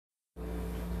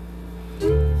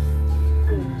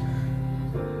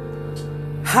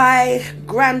Hi,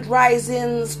 grand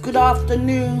risings, good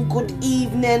afternoon, good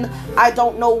evening. I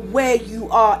don't know where you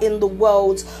are in the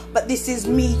world, but this is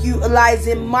me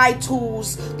utilizing my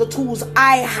tools, the tools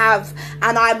I have,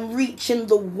 and I'm reaching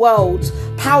the world.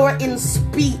 Power in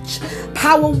speech,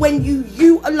 power when you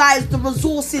utilize the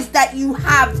resources that you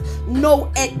have, no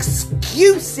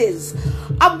excuses.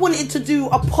 I wanted to do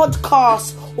a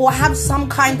podcast or have some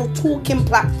kind of talking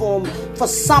platform for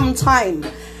some time.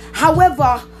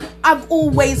 However, I've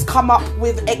always come up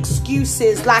with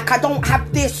excuses like I don't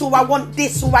have this, or I want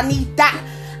this, or I need that.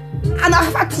 And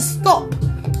I've had to stop,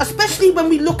 especially when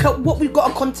we look at what we've got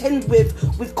to contend with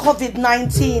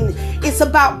COVID-19. It's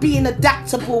about being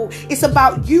adaptable. It's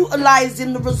about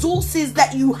utilizing the resources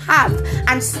that you have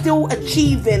and still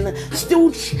achieving,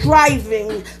 still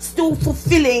striving, still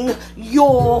fulfilling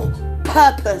your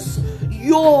purpose,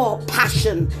 your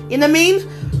passion. You know what I mean?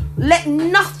 Let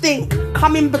nothing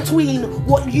come in between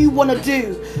what you want to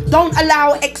do. Don't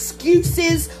allow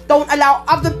excuses. Don't allow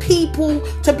other people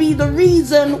to be the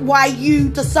reason why you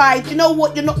decide, you know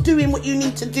what, you're not doing what you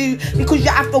need to do because you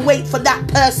have to wait for that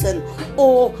person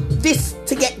or this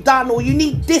to get done, or you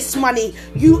need this money.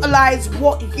 Utilize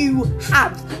what you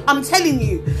have. I'm telling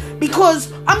you,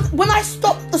 because when I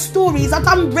stopped the stories, I've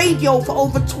done radio for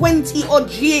over 20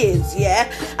 odd years, yeah,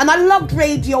 and I loved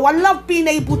radio. I loved being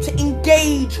able to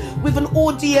engage with an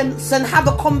audience and have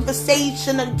a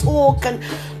conversation and talk, and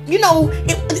you know,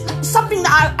 something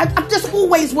that I've just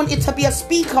always wanted to be a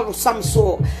speaker of some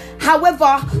sort.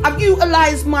 However, I've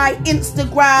utilized my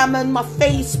Instagram and my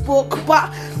Facebook,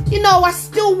 but you know, I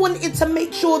still wanted to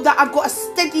make sure that I've got a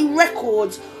steady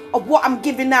record of what I'm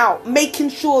giving out, making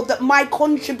sure that my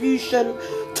contribution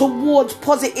towards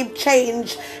positive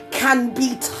change can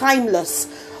be timeless.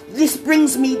 This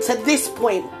brings me to this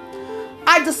point.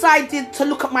 I decided to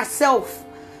look at myself,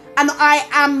 and I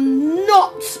am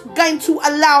not going to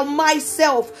allow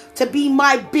myself to be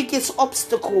my biggest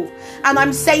obstacle. And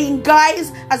I'm saying,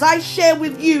 guys, as I share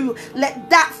with you, let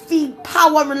that feed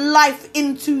power and life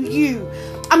into you.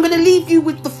 I'm going to leave you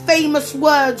with the famous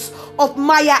words of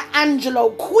Maya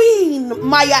Angelou, Queen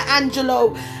Maya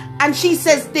Angelou. And she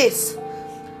says this: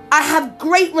 I have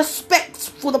great respect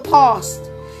for the past.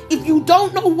 If you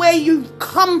don't know where you've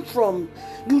come from,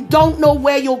 you don't know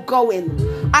where you're going.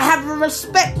 I have a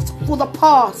respect for the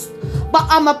past, but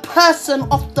I'm a person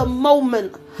of the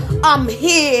moment. I'm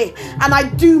here and I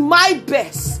do my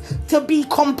best to be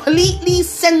completely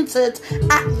centered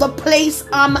at the place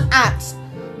I'm at.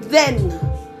 Then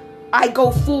I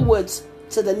go forward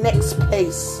to the next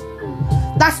place.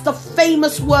 That's the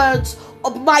famous words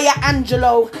of Maya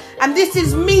Angelou. And this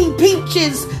is me,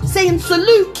 Peaches, saying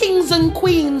salute kings and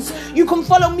queens. You can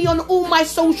follow me on all my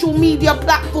social media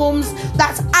platforms.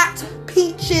 That's at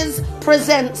Peaches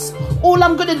Presents. All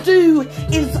I'm going to do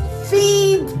is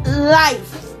feed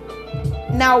life.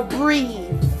 Now breathe.